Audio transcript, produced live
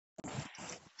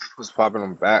Was popping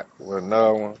them back with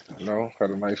another one. Had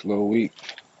a nice little week.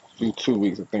 Few 2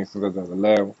 weeks, I think, since I done the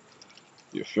last one.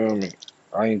 You feel me?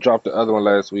 I ain't dropped the other one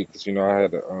last week because I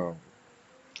had to.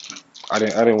 I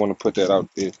didn't want to put that out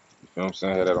there. You feel what I'm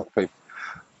saying? I had that on paper.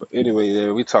 But anyway,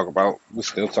 yeah, we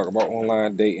still talk about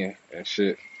online dating and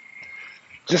shit.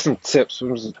 Just some tips.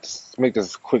 We'll just make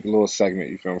this a quick little segment.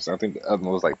 You feel what I'm saying? I think the other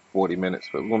one was like 40 minutes,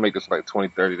 but we're gonna make this like 20,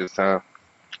 30 this time.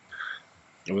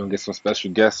 And we're gonna get some special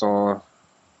guests on.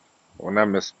 Well, not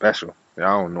miss special. Yeah,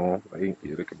 I don't know. Yeah,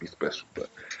 they could be special, but.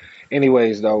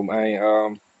 Anyways, though,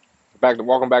 man,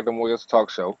 welcome back to Warriors Talk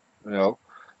Show. You know,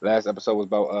 last episode was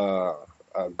about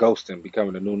ghosting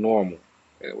becoming the new normal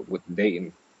with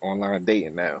dating, online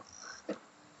dating now,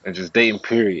 and just dating.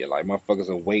 Period. Like motherfuckers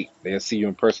will wait. They'll see you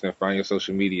in person and find your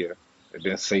social media and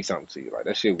then say something to you. Like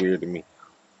that shit weird to me.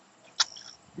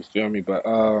 You feel me? But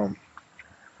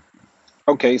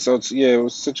okay, so yeah, it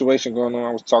was a situation going on.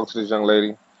 I was talking to this young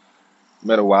lady,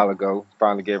 met a while ago.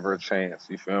 Finally gave her a chance.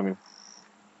 You feel me?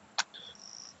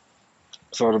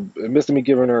 So amidst of me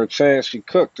giving her a chance, she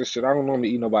cooked this shit. I don't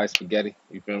normally eat nobody's spaghetti.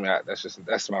 You feel me?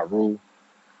 That's my rule.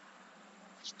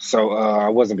 So I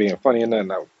wasn't being funny or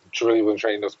nothing. I truly wasn't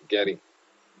trying to eat no spaghetti.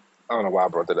 I don't know why I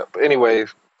brought that up. But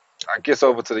anyways, I gets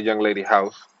over to the young lady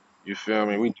house. You feel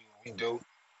me? We do.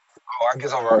 Oh, I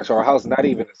gets over to our house, not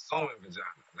even assuming vagina,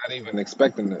 not even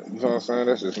expecting it. You know what I'm saying?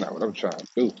 That's just not what I'm trying to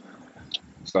do.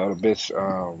 So the bitch,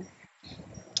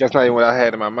 that's not even what I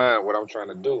had in my mind. What I'm trying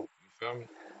to do. You feel me?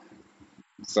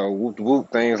 So whoop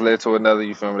whoop things led to another.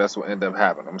 You feel me? That's what ended up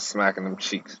happening. I'm smacking them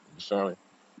cheeks. You feel me?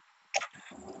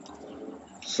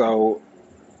 So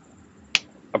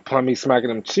upon me smacking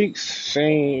them cheeks, she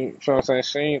ain't, you know what I'm saying?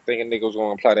 She ain't thinking nigga was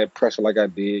gonna apply that pressure like I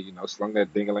did. Slung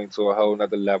that dingaling to a whole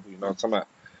nother level. You know what I'm talking about?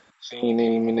 She ain't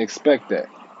even expect that.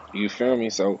 You feel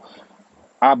me? So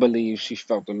I believe she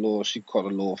felt she caught a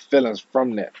little feelings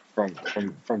from that, from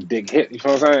dick hit. You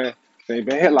feel what I'm saying? She ain't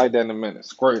been hit like that in a minute,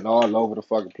 squirting all over the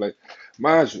fucking place.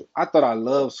 Mind you, I thought I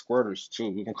loved squirters too.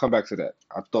 We can come back to that.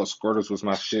 I thought squirters was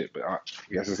my shit, but I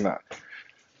guess it's not.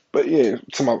 But yeah,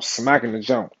 talking about smacking the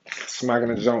jump. She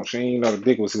ain't know the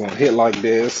dick was gonna hit like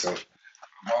this, and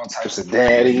all types of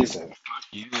daddies, and fuck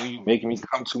you making me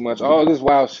come too much, all this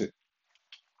wild shit.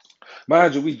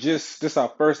 Mind you, this our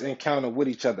first encounter with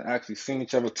each other, actually seeing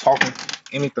each other talking,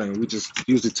 anything. We just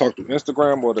usually talk through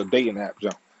Instagram or the dating app,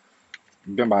 jump.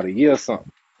 Been about a year or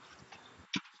something.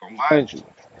 So mind you,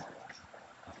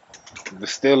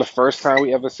 it's still the first time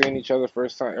we ever seen each other,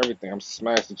 first time everything. I'm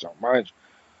smashed the jump. Mind you,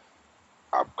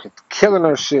 I'm killing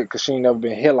her shit because she ain't never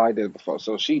been hit like this before.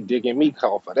 So she digging me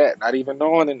call for that, not even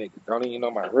knowing the nigga. Don't even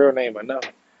know my real name or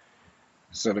nothing.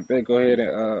 So the bitch go ahead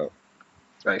and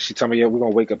like she told me, yeah, we're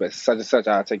gonna wake up at such and such.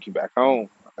 I'll take you back home.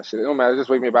 I said, it don't matter, just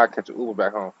wake me up. I'll catch an Uber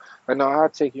back home. Like, no, I'll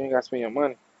take you. You ain't got to spend your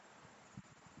money.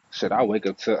 Shit, I wake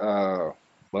up to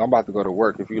well, I'm about to go to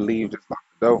work. If you leave, just lock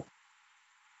the door.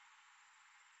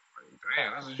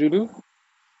 Damn, that's what you do.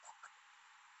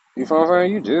 You feel what I'm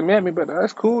saying? You just met me, but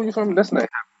that's cool. You feel me? That's not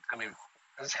happened to me.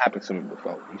 That's happened to me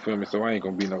before. You feel me? So I ain't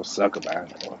gonna be no sucker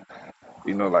about it.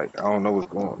 Like I don't know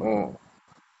what's going on.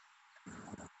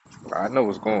 I know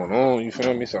what's going on. You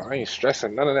feel me? So I ain't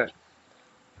stressing none of that.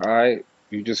 All right,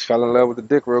 you just fell in love with the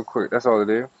dick real quick. That's all it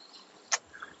is.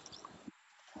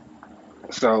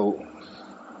 So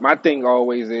my thing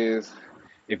always is,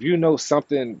 if you know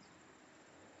something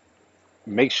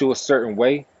makes you a certain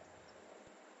way,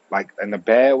 like in a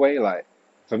bad way, like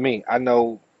for me, I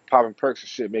know popping perks and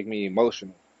shit make me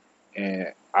emotional,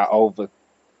 and I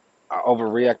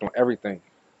overreact on everything.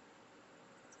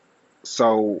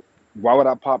 So why would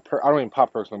I pop perks? I don't even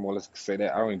pop perks no more. Let's say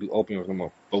that I don't even do opiums no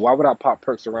more. But why would I pop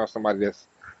perks around somebody that's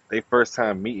they first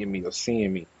time meeting me or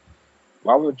seeing me?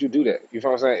 Why would you do that? You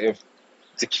know what I'm saying? If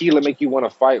tequila make you want to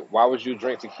fight, why would you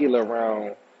drink tequila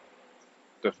around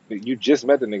you just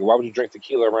met the nigga? Why would you drink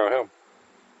tequila around him?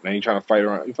 Now you trying to fight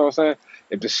around. You know what I'm saying?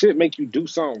 If the shit make you do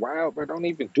something wild, bro, don't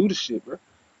even do the shit, bro.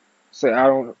 Say I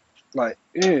don't like,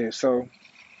 yeah. So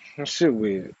that shit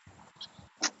weird.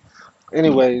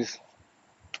 Anyways,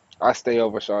 I stay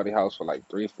over Shawty house for like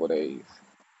 3, 4 days.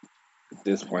 At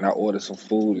this point, I ordered some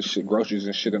food and shit, groceries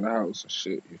and shit in the house and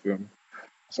shit. You feel me?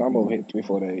 So I'm over here 3,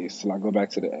 4 days till I go back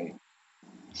to the A.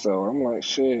 So I'm like,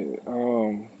 shit.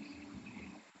 Oh,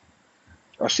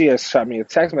 she had shot me a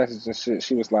text message and shit.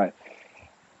 She was like,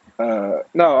 no,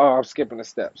 I'm skipping a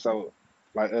step. So,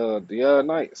 like, the other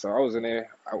night, so I was in there.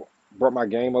 I brought my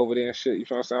game over there and shit. You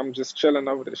feel what I'm saying? I'm just chilling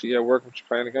over there. She at work, she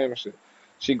playing the game and shit.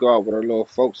 She go out with her little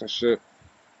folks and shit,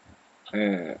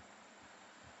 and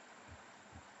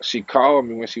she called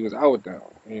me when she was out with them.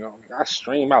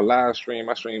 I live stream.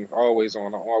 My stream always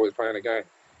on. I'm always playing the game.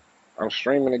 I'm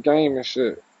streaming the game and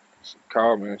shit. She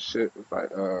called me and shit. It's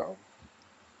like,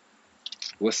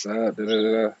 what's up? Da, da,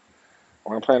 da, da.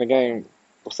 When I'm playing the game,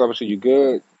 what's up with you? You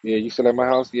good? Yeah, you still at my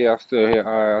house? Yeah, I'm still here.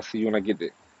 All right, I'll see you when I get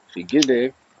there. She get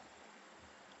there,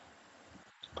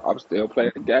 I'm still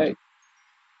playing the game.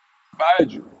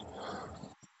 Mind you,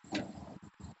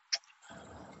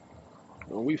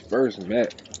 when we first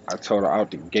met, I told her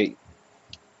out the gate,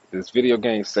 this video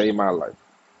game saved my life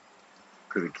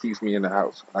because it keeps me in the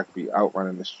house. I could be out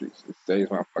running the streets. It saves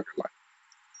my fucking life.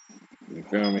 You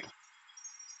feel me?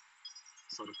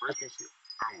 So the first thing she,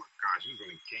 oh my gosh, you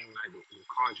gonna game night? We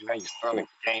called you now. You starting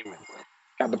gaming.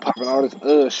 Got to popping all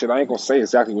this shit. I ain't gonna say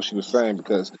exactly what she was saying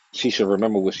because she should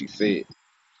remember what she said.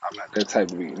 I'm not that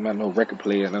type of beat. I'm not no record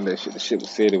player. None of that shit. The shit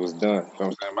was said. It was done. You know what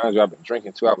I'm saying? Mind you, I've been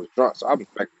drinking too. I was drunk, so I've been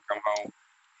expecting to come home,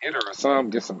 hit her or something,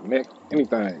 get some neck,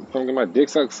 anything. You feel me? Get my dick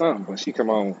sucked, something. But she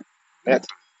come on that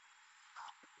time.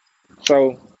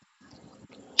 So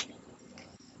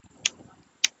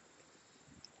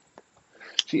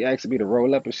she asked me to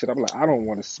roll up and shit. I'm like, I don't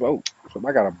want to smoke. So if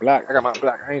I got a black. I got my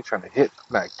black. I ain't trying to hit.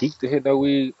 I'm not geek to hit no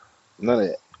weed. None of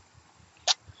that.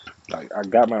 Like I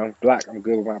got my black. I'm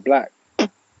good with my black.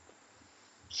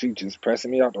 She just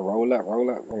pressing me out to roll up, roll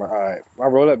up. I'm like, all right, if I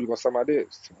roll up, you gonna suck my dick?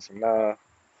 So, nah,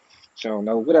 she don't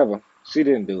know, whatever. She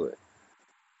didn't do it.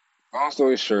 Long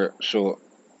story short,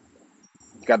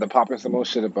 got to popping some more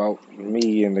shit about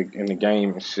me in the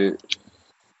game and shit.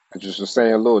 I just was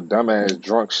saying a little dumbass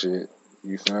drunk shit.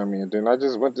 You feel me? And then I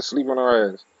just went to sleep on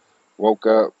her ass. Woke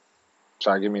up,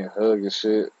 tried to give me a hug and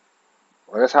shit.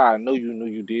 Well, that's how I knew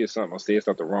you did something or said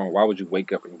something wrong. Why would you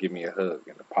wake up and give me a hug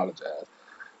and apologize?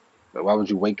 But why would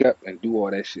you wake up and do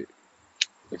all that shit?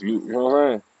 If you know what I'm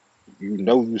saying? You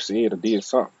know you said or did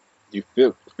something. You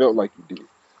felt like you did.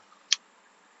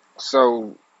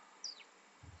 So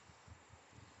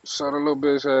so the little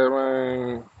bitch said,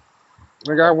 man,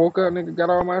 nigga, I woke up, nigga, got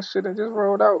all my shit and just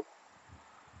rolled out.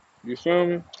 You feel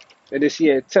me? And then she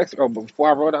had text. Oh, but before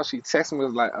I rolled out, she texted me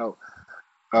was like,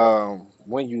 "Oh,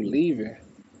 when you leaving?"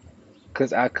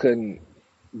 Because I couldn't.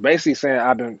 Basically saying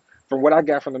I've been. From what I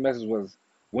got from the message was,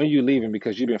 "When you leaving?"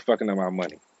 Because you've been fucking up my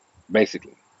money.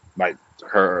 Basically, like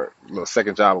her little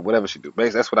second job or whatever she do.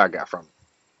 Basically, that's what I got from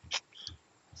it.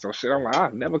 So shit, I'm like, I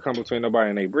never come between nobody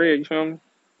and they bread. You feel me?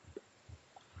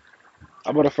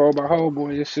 I better fold my whole boy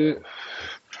and shit.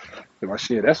 Like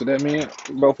shit, that's what that meant.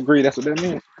 We both agree that's what that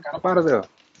meant. I got up out of there.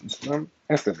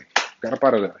 Instantly. Got up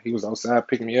out of there. He was outside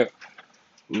picking me up.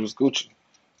 We was Gucci.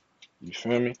 You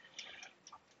feel me?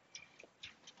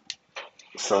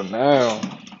 So now,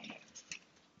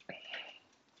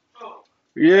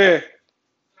 yeah.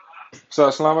 So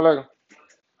assalamu alaikum.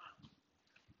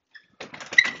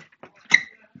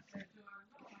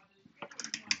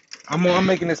 I'm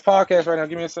making this podcast right now.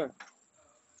 Give me a second.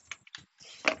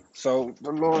 So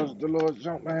the Lord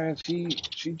jump man, she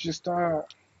just started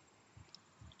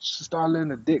letting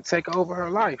the dick take over her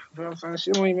life. You know what I'm saying?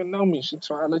 She don't even know me. She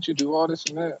try to let you do all this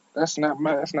and that. That's not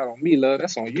on me, love.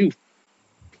 That's on you.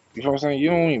 You know what I'm saying?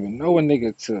 You don't even know a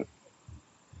nigga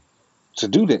to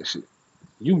do that shit.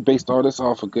 You based all this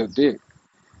off a good dick.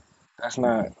 That's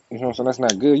not, you know what I'm saying? That's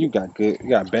not good. You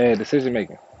got bad decision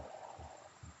making.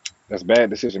 That's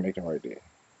bad decision making right there.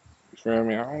 You feel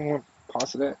me? I don't want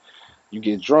parts of that. You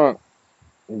get drunk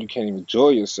and you can't even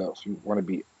enjoy yourself. You want to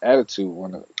be attitude,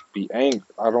 want to be angry.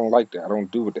 I don't like that. I don't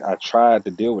do it. I tried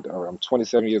to deal with it. I'm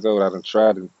 27 years old. I done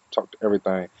tried to talk to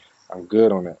everything. I'm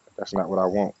good on that. That's not what I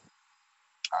want.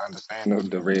 I understand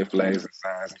the red flags and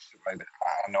signs and shit like that.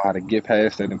 I don't know how to get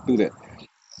past that and through that.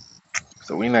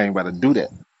 So we ain't even about to do that.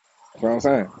 You know what I'm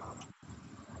saying?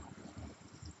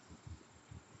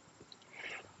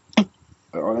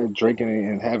 All that drinking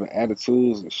and having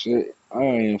attitudes and shit. I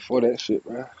ain't even for that shit,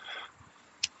 man.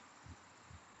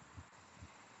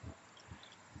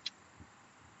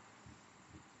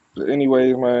 But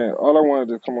anyways, man, all I wanted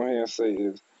to come on here and say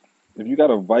is if you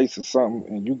got a vice or something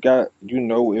and you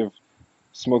know if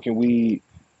smoking weed,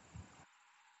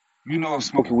 you know if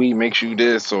smoking weed makes you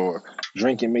this or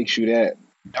drinking makes you that,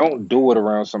 don't do it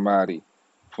around somebody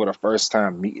for the first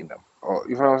time meeting them. Or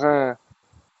you know what I'm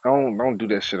saying? Don't do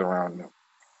that shit around them.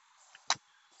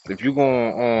 If you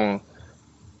going on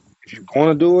if you're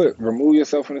gonna do it, remove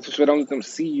yourself from the situation. Don't let them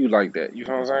see you like that. You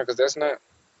know what I'm saying? Because that's not.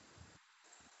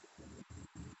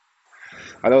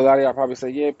 I know a lot of y'all probably say,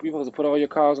 yeah, people supposed to put all your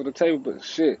cards on the table, but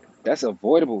shit, that's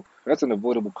avoidable. That's an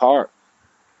avoidable card.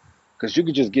 Because you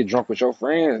could just get drunk with your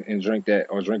friends and drink that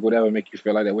or drink whatever make you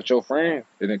feel like that with your friend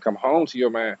and then come home to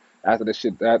your man after the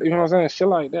shit that, you know what I'm saying? Shit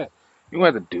like that. You don't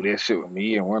have to do that shit with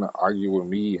me and want to argue with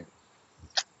me.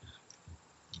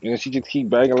 And she just keep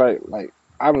begging like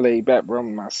I'm laid back, bro.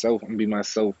 I'm myself. I'm gonna be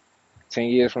myself 10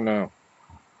 years from now.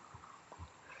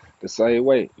 the same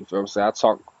way. You feel what I'm saying? I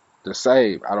talk the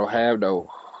same. I don't have no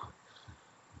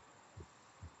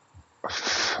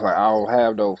like I don't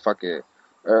have no fucking.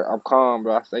 I'm calm,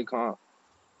 bro. I stay calm.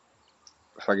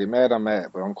 If I get mad, I'm mad,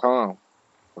 but I'm calm.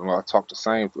 You know, I talk the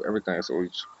same through everything. So we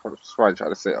probably try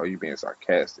to say, "Oh, you being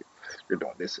sarcastic? You're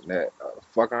doing this and that."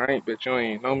 Fuck, I ain't, bitch. You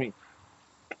ain't know me.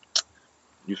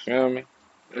 You feel me?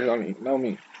 You don't even know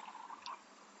me.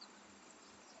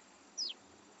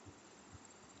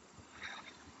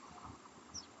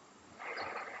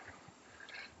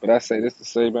 But I say this to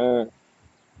say, man,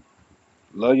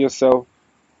 love yourself,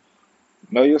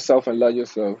 know yourself, and love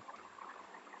yourself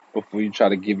before you try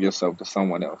to give yourself to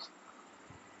someone else.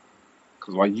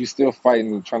 Because while you still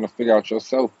fighting and trying to figure out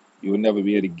yourself, you will never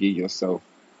be able to give yourself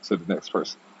to the next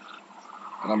person.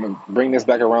 And I'm gonna bring this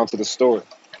back around to the story.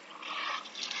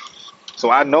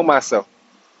 So I know myself.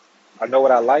 I know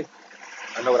what I like.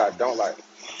 I know what I don't like.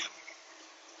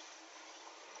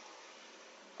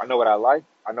 I know what I like.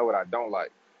 I know what I don't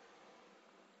like.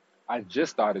 I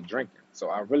just started drinking, so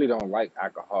I really don't like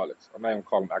alcoholics. I'm not even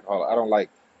calling them alcoholics. I don't like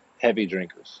heavy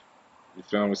drinkers. You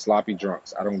feel me? Sloppy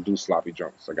drunks. I don't do sloppy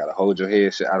drunks. I gotta hold your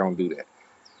head shit. I don't do that.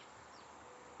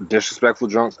 Disrespectful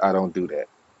drunks. I don't do that.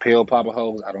 Pill popper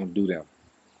hoes. I don't do them.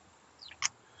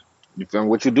 You feel me?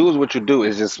 What you do is what you do.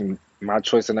 It's just my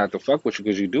choice to not to fuck with you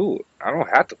because you do it. I don't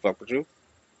have to fuck with you.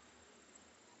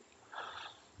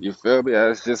 You feel me?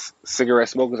 It's just cigarette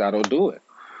smokers. I don't do it.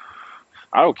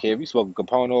 I don't care if you smoke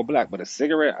Capone or black, but a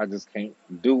cigarette, I just can't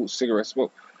do cigarette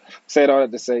smoke. Say it all that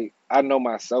to say, I know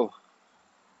myself,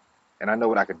 and I know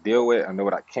what I could deal with. I know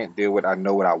what I can't deal with. I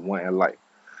know what I want in life.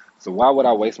 So why would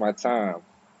I waste my time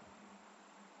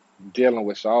dealing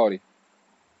with Shawty,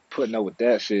 putting up with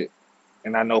that shit?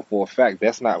 And I know for a fact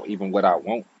that's not even what I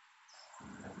want.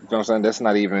 You know what I'm saying? That's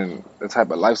not even the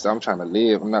type of lifestyle I'm trying to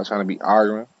live. I'm not trying to be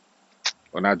arguing.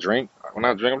 When I drink, I'm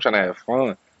trying to have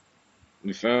fun.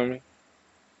 You feel me?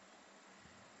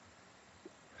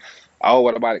 Oh,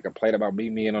 what about it? Complain about me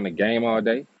being on the game all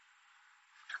day?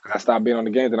 I stop being on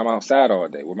the game, then I'm outside all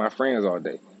day with my friends all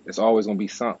day. It's always gonna be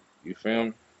something. You feel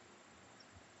me?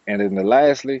 And then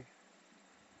lastly,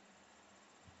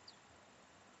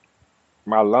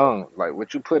 my lungs. Like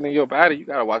what you putting in your body, you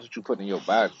gotta watch what you put in your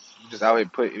body. You just out here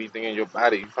put anything in your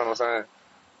body. You feel what I'm saying?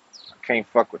 I can't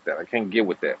fuck with that. I can't get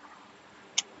with that.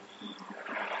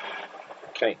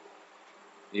 I can't.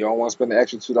 You don't want to spend the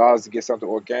extra $2 to get something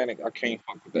organic. I can't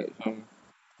fuck with that. You feel me?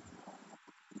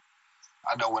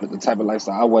 I know what the type of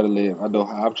lifestyle I want to live. I know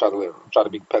how I'm trying to live. I'm trying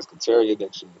to be pescatarian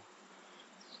next year.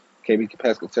 Can't be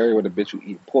pescatarian with a bitch who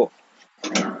eat pork.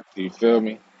 Do you feel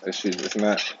me? That shit is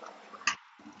not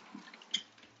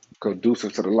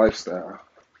conducive to the lifestyle.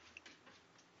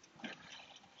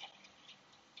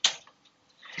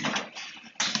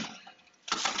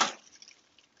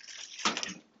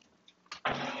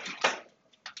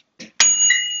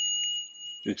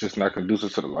 It's just not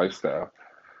conducive to the lifestyle.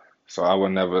 So I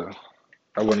wouldn't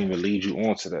even lead you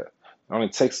on to that. It only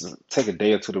take a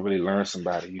day or two to really learn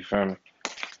somebody. You feel me?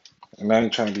 And I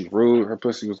ain't trying to be rude. Her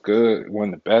pussy was good. It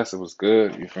wasn't the best. It was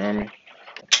good. You feel me?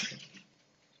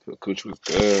 The coochie was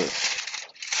good.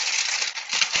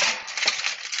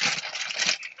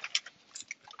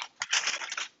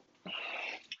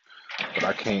 But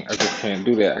I can't. I just can't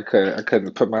do that. I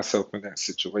couldn't put myself in that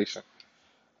situation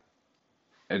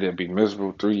and then be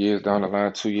miserable 3 years down the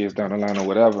line, 2 years down the line, or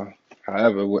whatever.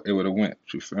 However, it would have went.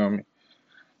 You feel me?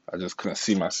 I just couldn't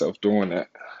see myself doing that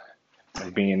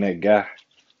and being that guy.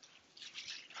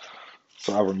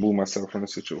 So I removed myself from the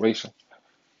situation.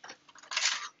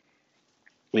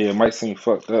 Yeah, it might seem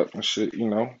fucked up and shit,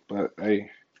 but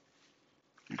hey,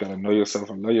 you gotta know yourself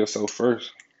and love yourself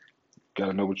first. You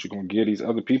gotta know what you're gonna give these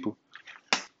other people.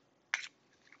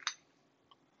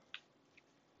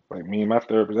 Like me and my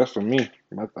therapist, that's for me.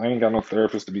 I ain't got no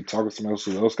therapist to be talking to somebody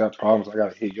who else got problems. I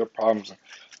gotta hear your problems.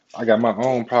 I got my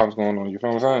own problems going on. You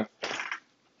feel what I'm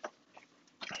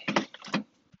saying?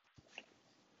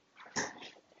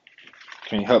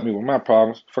 Can't help me with my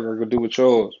problems. Fuck, I gonna do with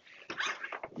yours.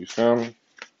 You feel me?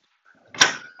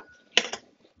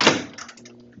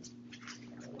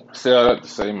 Say all that to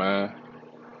say, man.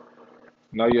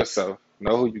 Know yourself.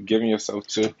 Know who you giving yourself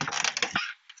to.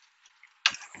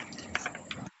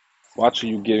 Watch who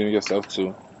you giving yourself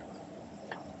to.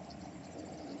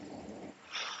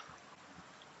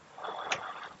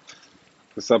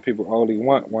 Cause some people only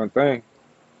want one thing.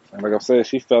 And like I said,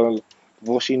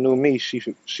 before she knew me. She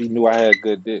knew I had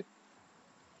good dick.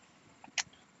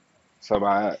 So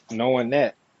by knowing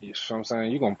that, you know what I'm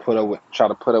saying, you're gonna try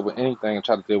to put up with anything and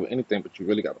try to deal with anything, but you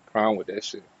really got a problem with that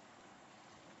shit.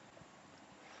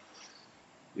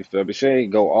 You feel me? She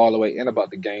ain't go all the way in about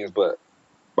the games, but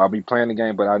about me playing the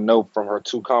game, but I know from her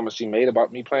 2 comments she made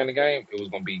about me playing the game, it was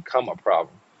gonna become a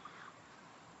problem.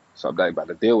 So I'm not about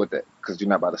to deal with that because you're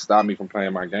not about to stop me from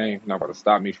playing my game. You're not about to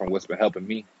stop me from what's been helping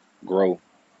me grow.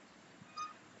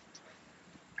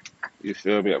 You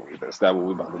feel me? That's not what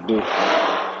we about to do.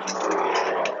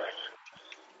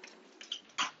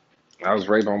 I was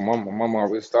raised on mama. Mama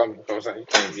always taught me, you know what I'm saying? You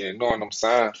can't be ignoring them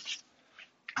signs.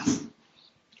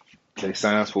 They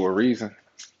signs for a reason.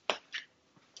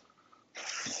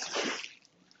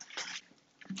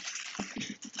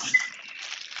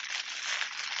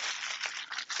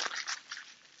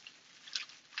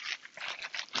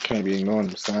 You can't be ignoring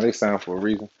them signs. They sign for a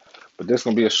reason. But this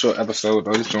gonna be a short episode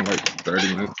though. This doing like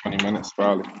 30 minutes, 20 minutes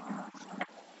probably.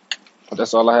 But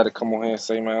that's all I had to come on here and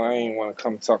say, man. I ain't want to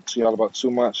come talk to y'all about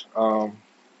too much about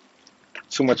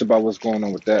what's going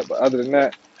on with that. But other than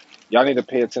that, y'all need to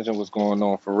pay attention to what's going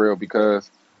on for real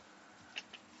because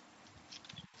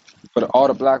for all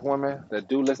the black women that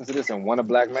do listen to this and want a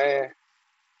black man,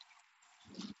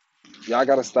 y'all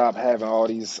gotta stop having all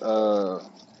these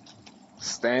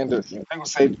standards. I gonna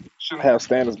say shouldn't have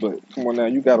standards, but come on now,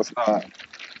 y'all gotta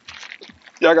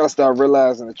start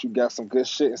realizing that you got some good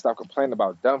shit and stop complaining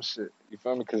about dumb shit. You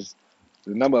feel me? Because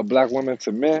the number of black women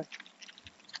to men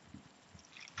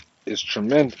is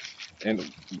tremendous. And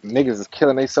niggas is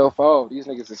killing themselves off. These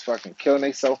niggas is fucking killing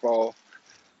themselves off.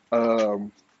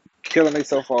 Um, killing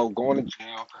themselves off, going to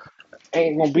jail.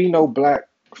 Ain't gonna be no black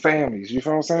families. You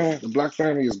feel what I'm saying? The black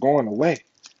family is going away.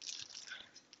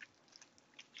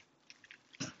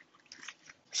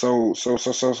 So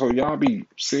y'all be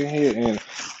sitting here and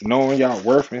knowing y'all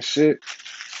worth and shit.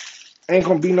 Ain't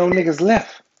gonna be no niggas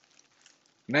left.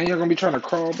 Now y'all gonna be trying to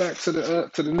crawl back to the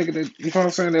nigga that you know what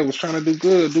I'm saying that was trying to do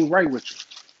good, do right with you,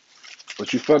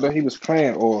 but you felt that he was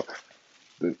playing, or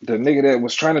the nigga that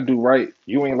was trying to do right,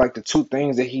 you ain't like the 2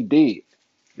 things that he did.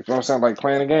 You feel what I'm saying? Like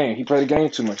playing the game. He played the game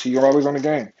too much. He always on the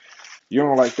game. You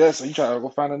don't like that, so you try to go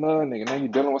find another nigga. Now you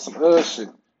dealing with some other shit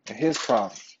and his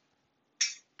problems.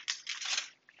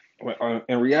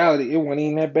 In reality, it wasn't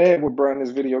even that bad with bro in this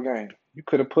video game. You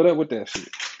could have put up with that shit.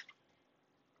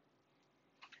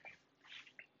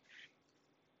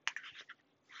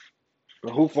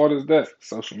 But who fault is that?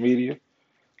 Social media.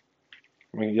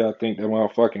 Making y'all think that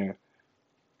motherfucking,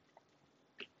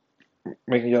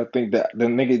 making y'all think that the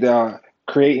nigga that are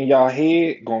creating y'all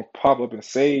head gonna pop up and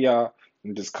save y'all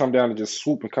and just come down and just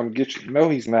swoop and come get you. No,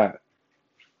 he's not.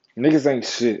 Niggas ain't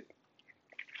shit.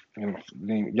 And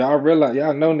y'all realize,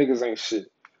 y'all know niggas ain't shit.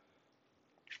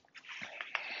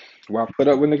 Why put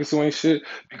up with niggas who ain't shit?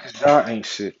 Because y'all ain't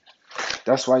shit.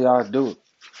 That's why y'all do it.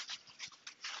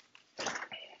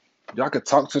 Y'all could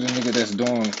talk to the nigga that's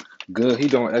doing good. He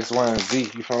doing X, Y, and Z. You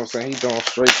know what I'm saying? He doing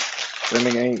straight. That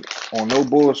nigga ain't on no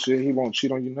bullshit. He won't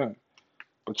cheat on you nothing.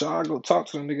 But y'all go talk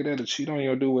to the nigga that'll cheat on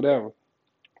you or do whatever.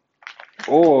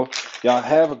 Or y'all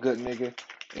have a good nigga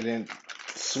and then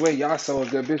swear y'all so a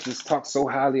good bitch, just talk so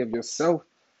highly of yourself.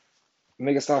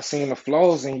 Nigga start seeing the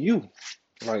flaws in you.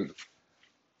 Like,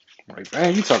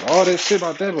 man, you talk all that shit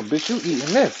about that, but bitch, you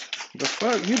eating this. The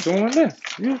fuck you doing this?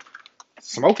 You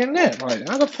smoking that? Like,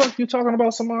 how the fuck you talking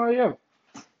about somebody else?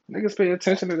 Niggas pay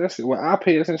attention to that shit. Well, I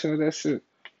pay attention to that shit.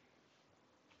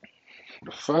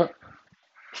 The fuck?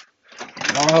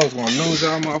 Y'all hoes gonna lose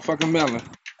y'all motherfucking melon.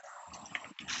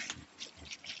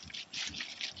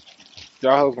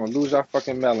 Y'all hoes gonna lose y'all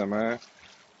fucking melon, man.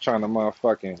 Trying to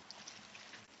motherfucking,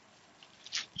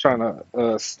 trying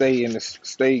to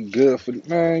stay good for,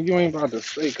 man, you ain't about to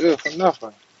stay good for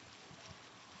nothing.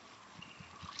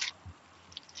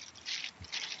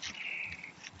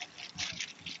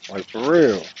 Like, for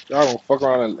real. Y'all gonna fuck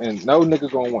around and no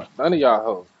nigga gonna want none of y'all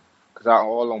hoes. Cause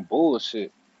y'all all on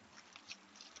bullshit.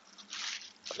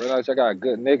 Realize y'all got a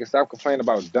good nigga. Stop complaining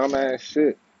about dumbass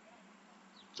shit.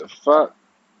 The fuck?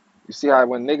 You see how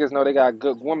when niggas know they got a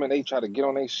good woman, they try to get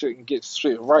on their shit and get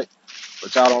shit right.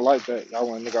 But y'all don't like that. Y'all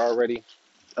want a nigga already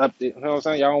up there. You know what I'm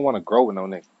saying? Y'all don't want to grow with no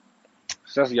nigga.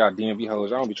 Especially y'all DMV hoes.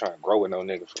 Y'all don't be trying to grow with no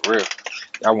nigga for real.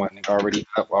 Y'all want a nigga already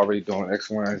up, already doing X,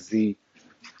 Y, and Z.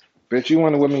 Bitch, you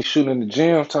want to with me shooting in the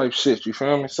gym type shit. You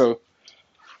feel me? So,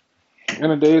 in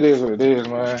the day, it is what it is,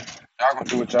 man. Y'all gonna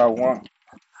do what y'all want.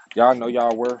 Y'all know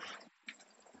y'all worth.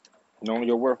 Knowing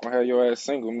your worth gonna have your ass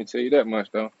single. Let me tell you that much,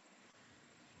 though.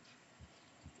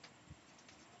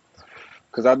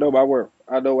 Because I know my worth.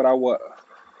 I know what I want.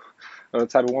 I know the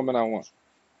type of woman I want.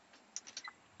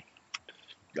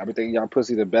 Y'all be thinking y'all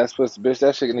pussy the best pussy. Bitch,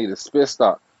 that shit need a spit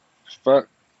stop. Fuck.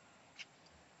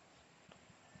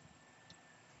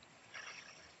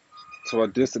 So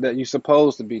this and that, you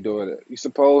supposed to be doing it. You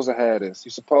supposed to have this.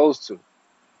 You supposed to.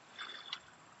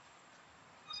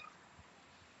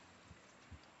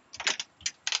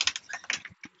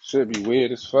 Shit be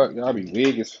weird as fuck. Y'all be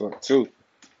wig as fuck too.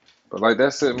 But like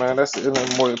that's it, man. That's the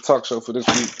Inland Memorial Talk Show for this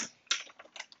week.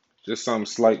 Just something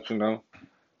slight, you know.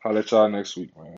 Holler at y'all next week, man.